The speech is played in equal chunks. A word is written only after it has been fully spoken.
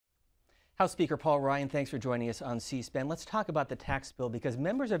House Speaker Paul Ryan, thanks for joining us on C-SPAN. Let's talk about the tax bill because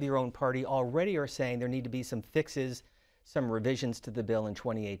members of your own party already are saying there need to be some fixes, some revisions to the bill in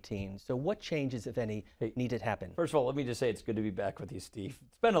 2018. So what changes, if any, need to happen? First of all, let me just say it's good to be back with you, Steve.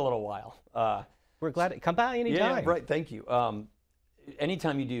 It's been a little while. We're glad to come by anytime. Yeah, right. Thank you.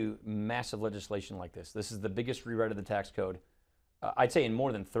 Anytime you do massive legislation like this is the biggest rewrite of the tax code, I'd say in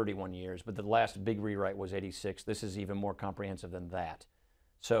more than 31 years, but the last big rewrite was 86. This is even more comprehensive than that.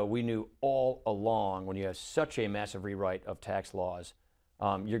 So we knew all along when you have such a massive rewrite of tax laws,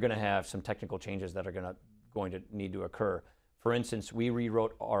 you're going to have some technical changes that are going to need to occur. For instance, we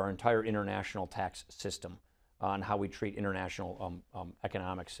rewrote our entire international tax system on how we treat international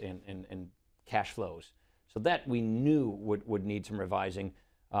economics and cash flows. So that we knew would need some revising.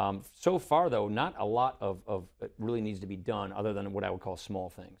 So far, though, not a lot of it really needs to be done other than what I would call small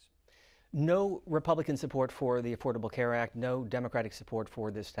things. No Republican support for the Affordable Care Act, no Democratic support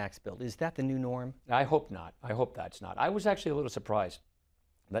for this tax bill. Is that the new norm? I hope not. I hope that's not. I was actually a little surprised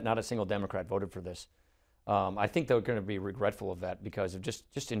that not a single Democrat voted for this. I think they're going to be regretful of that because of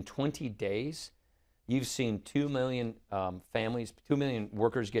just in 20 days, you've seen 2 million families, 2 million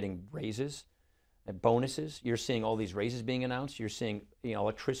workers getting raises and bonuses. You're seeing all these raises being announced. You're seeing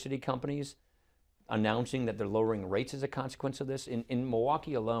electricity companies announcing that they're lowering rates as a consequence of this. In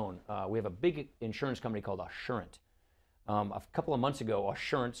Milwaukee alone, we have a big insurance company called Assurant. A couple of months ago,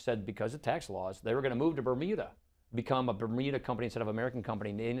 Assurant said because of tax laws, they were going to move to Bermuda, become a Bermuda company instead of an American company.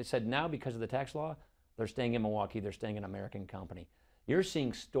 And it said now because of the tax law, they're staying in Milwaukee, they're staying an American company. You're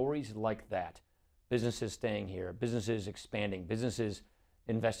seeing stories like that. Businesses staying here, businesses expanding, businesses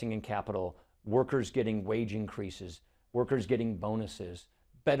investing in capital, workers getting wage increases, workers getting bonuses,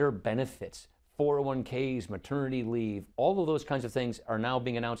 better benefits, 401ks, maternity leave, all of those kinds of things are now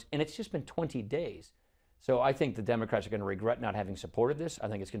being announced, and it's just been 20 days. So I think the Democrats are going to regret not having supported this. I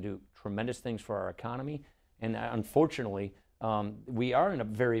think it's going to do tremendous things for our economy, and unfortunately, we are in a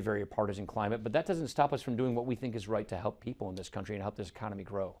very, very partisan climate, but that doesn't stop us from doing what we think is right to help people in this country and help this economy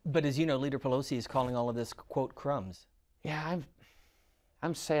grow. But as you know, Leader Pelosi is calling all of this, quote, crumbs. Yeah,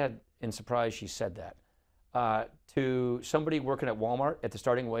 I'm sad and surprised she said that. To somebody working at Walmart at the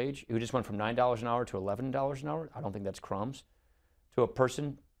starting wage who just went from $9 an hour to $11 an hour, I don't think that's crumbs. To a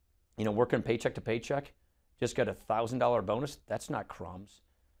person, working paycheck to paycheck, just got a $1,000 bonus, that's not crumbs.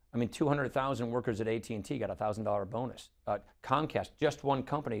 I mean, 200,000 workers at AT&T got a $1,000 bonus. Comcast, just one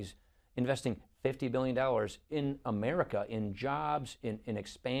company's investing $50 billion in America, in jobs, in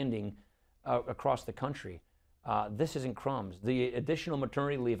expanding across the country. This isn't crumbs. The additional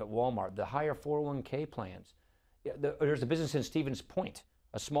maternity leave at Walmart, the higher 401k plans. There's a business in Stevens Point,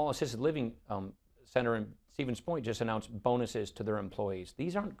 a small assisted living center in Stevens Point just announced bonuses to their employees.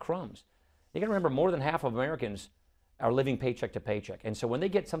 These aren't crumbs. You got to remember, more than half of Americans are living paycheck to paycheck. And so when they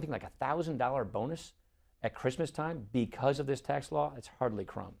get something like a $1,000 bonus at Christmas time because of this tax law, it's hardly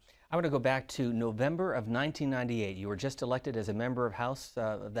crumbs. I want to go back to November of 1998. You were just elected as a member of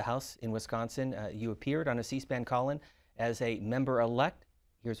the House in Wisconsin. You appeared on a C-SPAN call-in as a member-elect.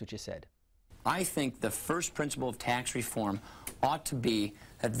 Here's what you said. I think the first principle of tax reform ought to be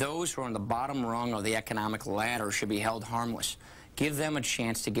that those who are on the bottom rung of the economic ladder should be held harmless. Give them a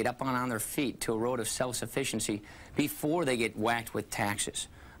chance to get up on their feet to a road of self-sufficiency before they get whacked with taxes.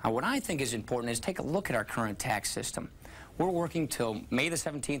 What I think is important is take a look at our current tax system. We're working till May the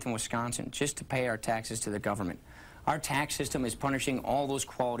 17th in Wisconsin just to pay our taxes to the government. Our tax system is punishing all those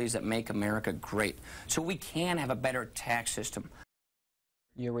qualities that make America great. So we can have a better tax system.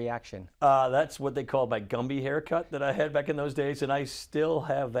 Your reaction? That's what they called my Gumby haircut that I had back in those days, and I still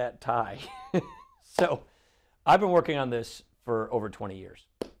have that tie. So I've been working on this for over 20 years.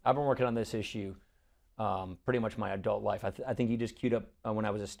 I've been working on this issue pretty much my adult life. I think you just queued up when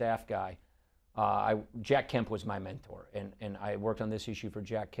I was a staff guy. Jack Kemp was my mentor, and I worked on this issue for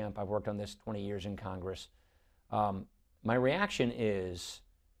Jack Kemp. I've worked on this 20 years in Congress. My reaction is,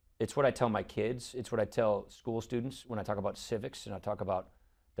 it's what I tell my kids. It's what I tell school students when I talk about civics and I talk about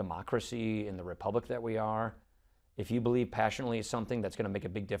democracy and the republic that we are. If you believe passionately in something that's going to make a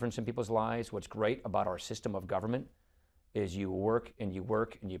big difference in people's lives, what's great about our system of government is you work and you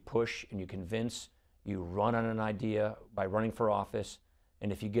work and you push and you convince, you run on an idea by running for office,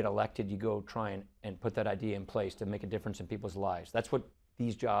 and if you get elected, you go try and put that idea in place to make a difference in people's lives. That's what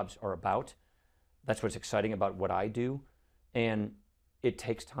these jobs are about. That's what's exciting about what I do. And it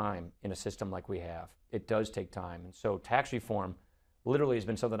takes time in a system like we have. It does take time. And so tax reform literally has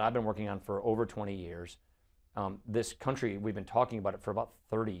been something I've been working on for over 20 years. This country, we've been talking about it for about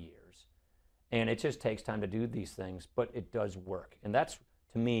 30 years. And it just takes time to do these things, but it does work. And that's,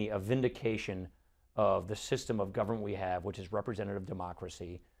 to me, a vindication of the system of government we have, which is representative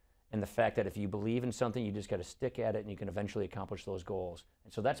democracy, and the fact that if you believe in something, you just got to stick at it and you can eventually accomplish those goals.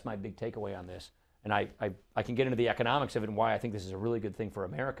 And so that's my big takeaway on this. And I can get into the economics of it and why I think this is a really good thing for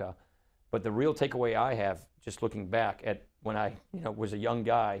America. But the real takeaway I have, just looking back at when I was a young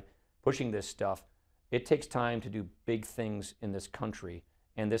guy pushing this stuff, it takes time to do big things in this country.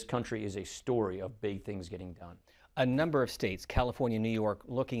 And this country is a story of big things getting done. A number of states, California, New York,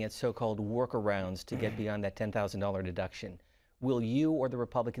 looking at so-called workarounds to get beyond that $10,000 deduction. Will you or the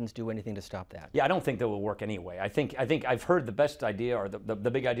Republicans do anything to stop that? Yeah, I don't think that will work anyway. I think I've heard the best idea, or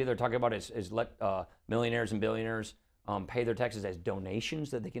the big idea they're talking about is let millionaires and billionaires pay their taxes as donations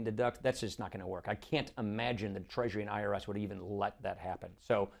that they can deduct. That's just not going to work. I can't imagine the Treasury and IRS would even let that happen.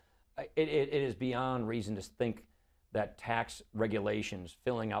 So it is beyond reason to think that tax regulations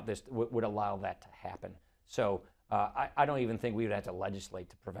filling out this would allow that to happen. So I don't even think we would have to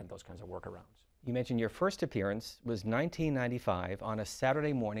legislate to prevent those kinds of workarounds. You mentioned your first appearance was 1995 on a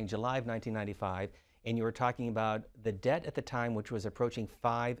Saturday morning, July of 1995, and you were talking about the debt at the time, which was approaching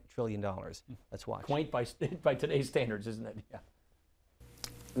 $5 trillion. Let's watch. Quaint by today's standards, isn't it? Yeah.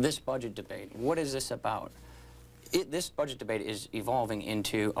 This budget debate, what is this about? This budget debate is evolving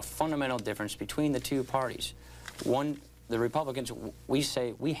into a fundamental difference between the two parties. One, the Republicans, we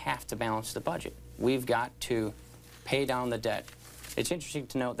say we have to balance the budget. We've got to pay down the debt. It's interesting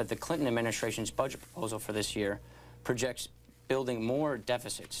to note that the Clinton administration's budget proposal for this year projects building more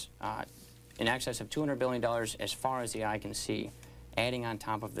deficits in excess of $200 billion as far as the eye can see, adding on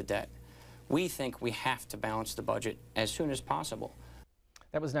top of the debt. We think we have to balance the budget as soon as possible.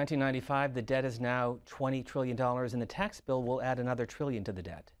 That was 1995. The debt is now $20 trillion, and the tax bill will add another trillion to the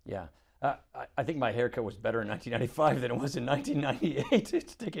debt. Yeah. I think my haircut was better in 1995 than it was in 1998.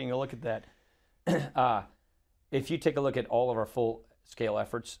 It's taking a look at that. If you take a look at all of our full-scale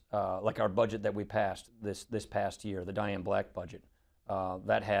efforts, like our budget that we passed this past year, the Diane Black budget,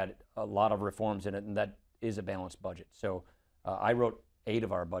 that had a lot of reforms in it, and that is a balanced budget. So I wrote 8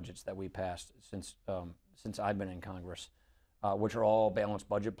 of our budgets that we passed since I've been in Congress, which are all balanced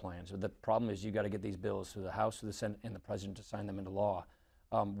budget plans. The problem is you got to get these bills through the House, through the Senate, and the President to sign them into law.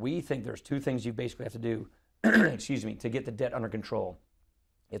 We think there's 2 things you basically have to do, excuse me, to get the debt under control.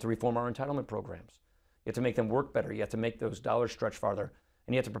 You have to reform our entitlement programs. You have to make them work better. You have to make those dollars stretch farther.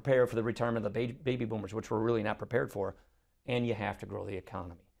 And you have to prepare for the retirement of the baby boomers, which we're really not prepared for. And you have to grow the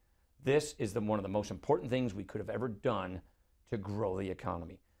economy. This is one of the most important things we could have ever done to grow the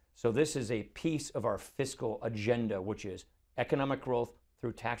economy. So this is a piece of our fiscal agenda, which is economic growth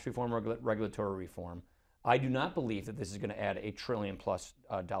through tax reform, regulatory reform. I do not believe that this is going to add $1 trillion+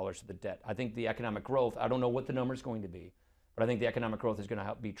 to the debt. I think the economic growth, I don't know what the number is going to be, but I think the economic growth is going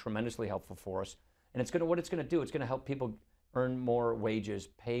to be tremendously helpful for us. And what it's going to do, it's going to help people earn more wages,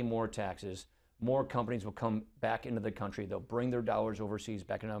 pay more taxes. More companies will come back into the country. They'll bring their dollars overseas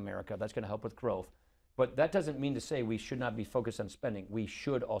back into America. That's going to help with growth. But that doesn't mean to say we should not be focused on spending. We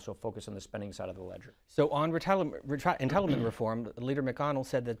should also focus on the spending side of the ledger. So on entitlement reform, Leader McConnell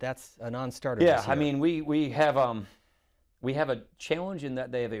said that that's a non-starter. Yeah, I mean, we have a challenge in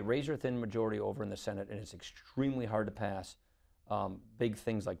that they have a razor-thin majority over in the Senate, and it's extremely hard to pass big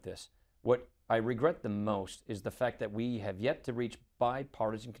things like this. What I regret the most is the fact that we have yet to reach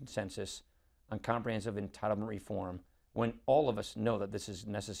bipartisan consensus on comprehensive entitlement reform when all of us know that this is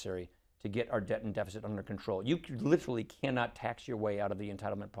necessary to get our debt and deficit under control. You literally cannot tax your way out of the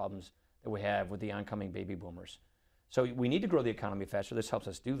entitlement problems that we have with the oncoming baby boomers. So we need to grow the economy faster. This helps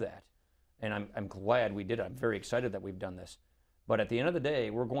us do that. And I'm glad we did it. I'm very excited that we've done this. But at the end of the day,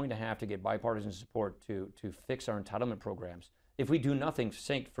 we're going to have to get bipartisan support to fix our entitlement programs. If we do nothing,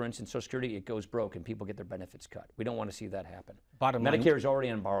 say, for instance, Social Security, it goes broke and people get their benefits cut. We don't want to see that happen. Medicare is already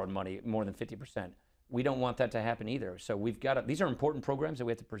on borrowed money, more than 50%. We don't want that to happen either. So we've got to, these are important programs that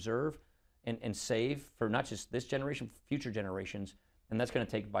we have to preserve and save for not just this generation, future generations, and that's going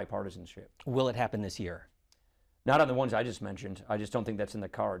to take bipartisanship. Will it happen this year? Not on the ones I just mentioned. I just don't think that's in the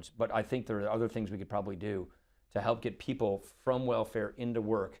cards. But I think there are other things we could probably do to help get people from welfare into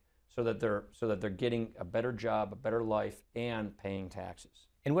work so that they're getting a better job, a better life, and paying taxes.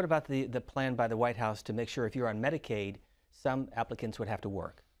 And what about the plan by the White House to make sure if you're on Medicaid, some applicants would have to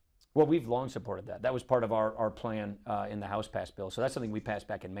work? Well, we've long supported that. That was part of our plan in the House passed bill. So that's something we passed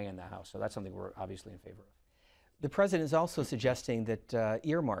back in May in the House. So that's something we're obviously in favor of. The president is also suggesting that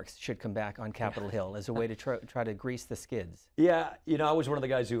earmarks should come back on Capitol Hill as a way to try to grease the skids. Yeah, you know, I was one of the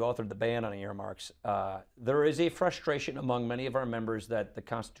guys who authored the ban on earmarks. There is a frustration among many of our members that the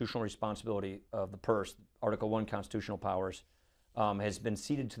constitutional responsibility of the purse, Article 1 constitutional powers, has been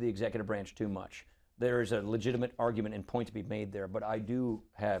ceded to the executive branch too much. there is a legitimate argument and point to be made there, but I do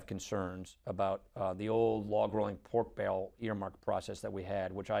have concerns about the old log rolling pork barrel earmark process that we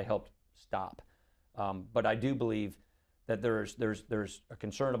had, which I helped stop. But I do believe that there's a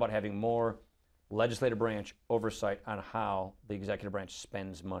concern about having more legislative branch oversight on how the executive branch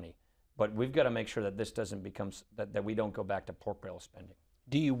spends money. But we've got to make sure that this doesn't become, that we don't go back to pork barrel spending.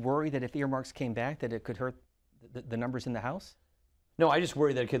 Do you worry that if earmarks came back that it could hurt the numbers in the House? No, I just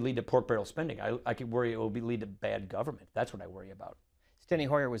worry that it could lead to pork barrel spending. I could worry it will lead to bad government. That's what I worry about. Steny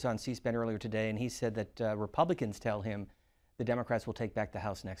Hoyer was on C-SPAN earlier today, and he said that Republicans tell him the Democrats will take back the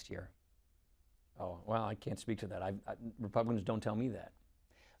House next year. Oh, well, I can't speak to that. Republicans don't tell me that.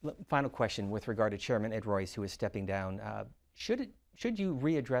 Final question with regard to Chairman Ed Royce, who is stepping down. Should you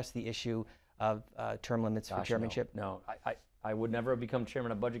readdress the issue of term limits for chairmanship? No, I would never have become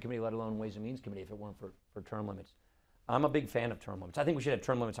chairman of Budget Committee, let alone Ways and Means Committee, if it weren't for term limits. I'm a big fan of term limits. I think we should have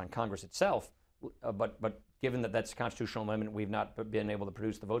term limits on Congress itself, but given that that's a constitutional amendment, we've not been able to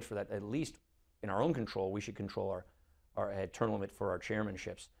produce the votes for that. At least in our own control, we should control our term limit for our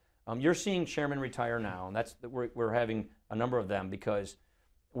chairmanships. You're seeing chairmen retire now, and we're having a number of them because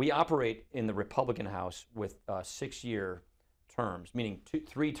we operate in the Republican House with 6-year terms, meaning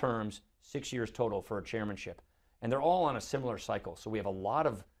 3 terms, 6 years total for a chairmanship. And they're all on a similar cycle. So we have a lot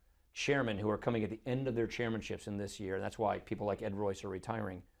of chairmen who are coming at the end of their chairmanships in this year, and that's why people like Ed Royce are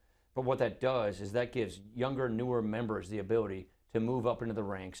retiring. But what that does is that gives younger, newer members the ability to move up into the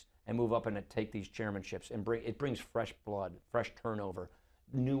ranks and move up and take these chairmanships, and it brings fresh blood, fresh turnover,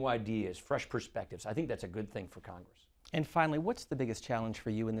 new ideas, fresh perspectives. I think that's a good thing for Congress. And finally, what's the biggest challenge for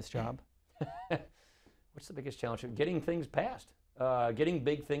you in this job? What's the biggest challenge? Getting things passed, getting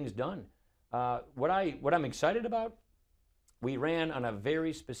big things done. What I'm excited about, we ran on a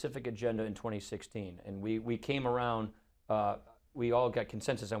very specific agenda in 2016, and we came around, we all got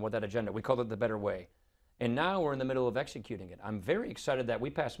consensus on what that agenda, we called it the Better Way. And now we're in the middle of executing it. I'm very excited that we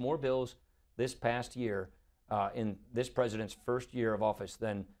passed more bills this past year in this president's first year of office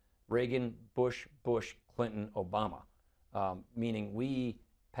than Reagan, Bush, Clinton, Obama. Meaning we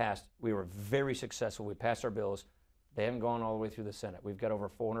were very successful. We passed our bills. They haven't gone all the way through the Senate. We've got over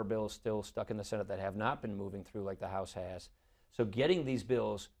 400 bills still stuck in the Senate that have not been moving through like the House has. So getting these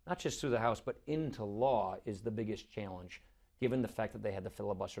bills, not just through the House, but into law is the biggest challenge, given the fact that they had the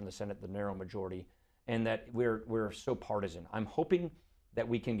filibuster in the Senate, the narrow majority, and that we're so partisan. I'm hoping that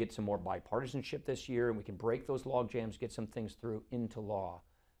we can get some more bipartisanship this year, and we can break those log jams, get some things through into law.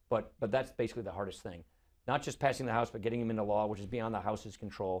 But that's basically the hardest thing. Not just passing the House, but getting them into law, which is beyond the House's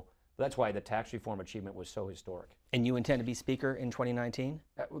control. But that's why the tax reform achievement was so historic. And you intend to be Speaker in 2019?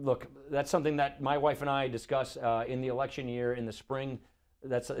 Look, that's something that my wife and I discuss in the election year in the spring.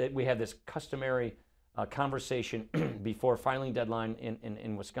 We have this customary conversation before filing deadline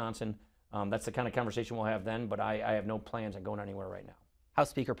in Wisconsin. That's the kind of conversation we'll have then, but I have no plans on going anywhere right now. House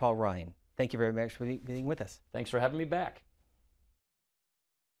Speaker Paul Ryan, thank you very much for being with us. Thanks for having me back.